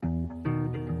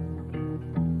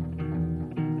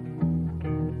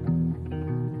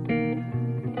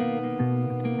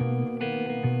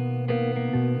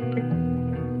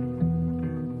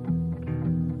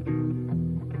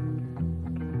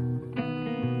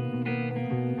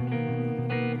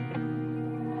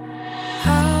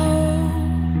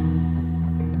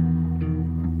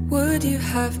would you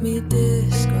have me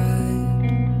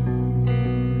described?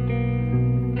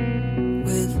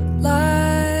 With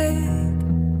light,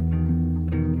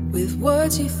 with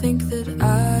words you think that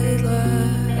I'd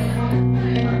like.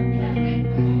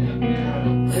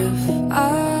 If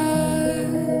I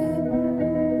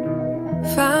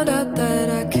found out that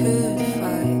I could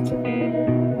fight,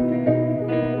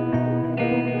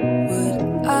 would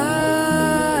I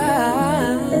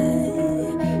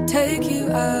take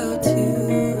you out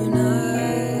tonight?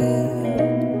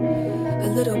 A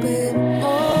little bit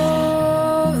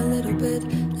more, a little bit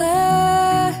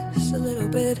less, a little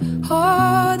bit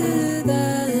harder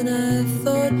than I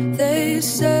thought. They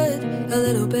said a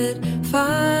little bit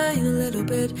fine, a little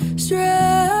bit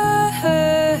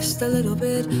stressed, a little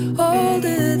bit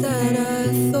older than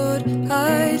I thought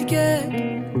I'd get.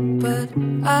 But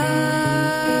I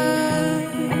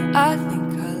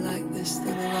think I like this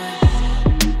little life.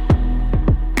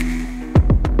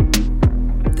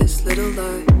 This little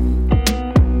life.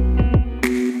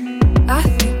 I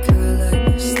think I like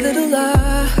this little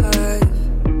life.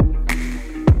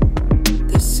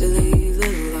 This silly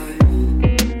little life.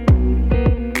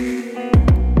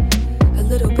 A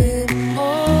little bit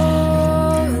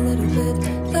more, a little bit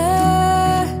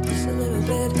less, a little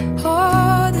bit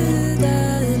harder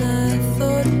than I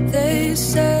thought. They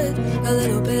said a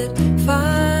little bit